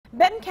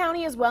Benton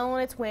County is well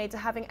on its way to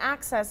having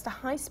access to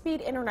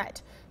high-speed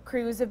internet.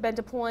 Crews have been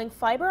deploying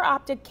fiber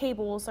optic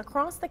cables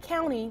across the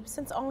county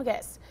since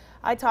August.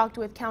 I talked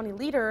with county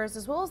leaders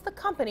as well as the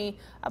company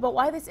about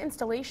why this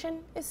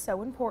installation is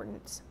so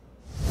important.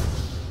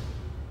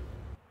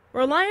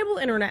 Reliable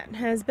internet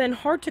has been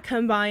hard to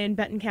come by in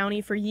Benton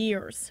County for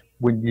years.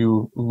 When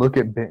you look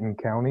at Benton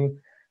County,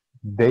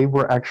 they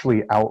were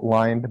actually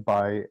outlined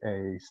by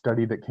a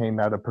study that came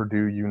out of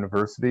Purdue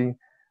University,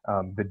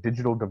 the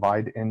Digital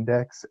Divide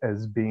Index,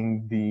 as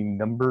being the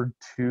number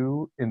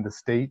 2 in the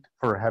state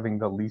for having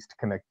the least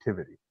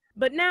connectivity.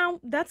 But now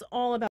that's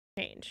all about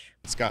change.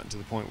 It's gotten to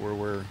the point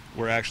where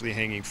we're actually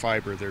hanging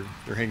fiber.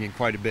 They're hanging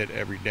quite a bit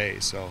every day,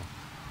 so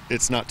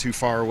it's not too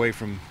far away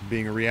from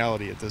being a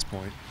reality at this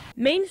point.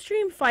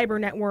 Mainstream Fiber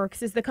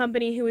Networks is the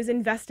company who is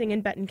investing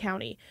in Benton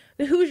County.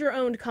 The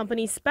Hoosier-owned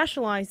company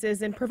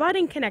specializes in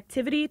providing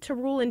connectivity to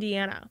rural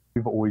Indiana.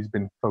 We've always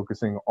been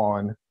focusing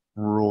on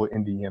rural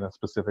Indiana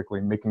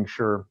specifically, making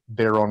sure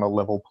they're on a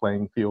level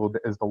playing field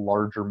as the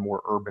larger,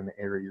 more urban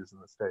areas in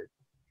the state.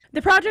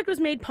 The project was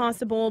made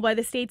possible by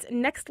the state's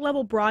Next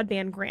Level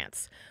Broadband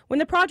grants. When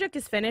the project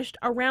is finished,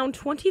 around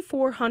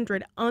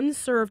 2,400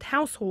 unserved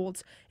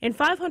households and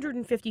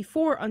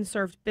 554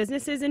 unserved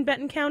businesses in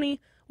Benton County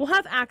will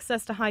have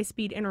access to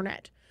high-speed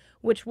internet,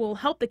 which will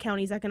help the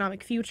county's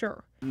economic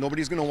future.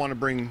 Nobody's going to want to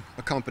bring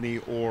a company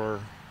or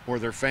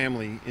their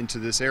family into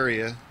this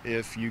area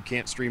if you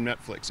can't stream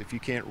Netflix, if you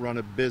can't run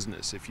a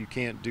business, if you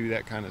can't do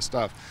that kind of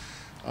stuff.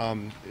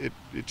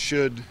 It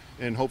should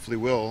and hopefully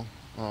will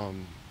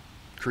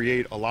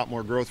create a lot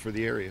more growth for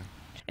the area.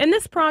 And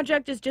this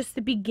project is just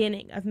the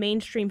beginning of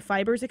Mainstream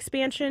Fiber's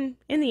expansion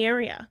in the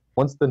area.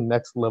 Once the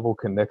Next Level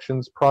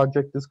Connections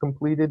project is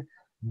completed,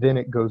 then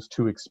it goes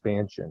to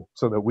expansion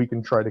so that we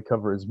can try to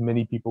cover as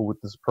many people with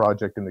this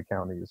project in the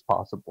county as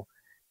possible.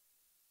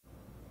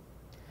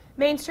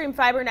 Mainstream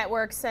Fiber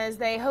Network says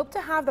they hope to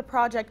have the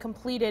project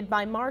completed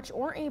by March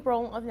or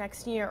April of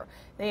next year.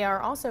 They are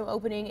also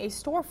opening a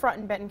storefront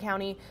in Benton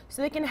County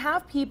so they can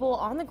have people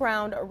on the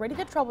ground ready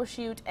to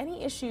troubleshoot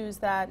any issues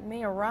that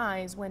may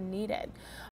arise when needed.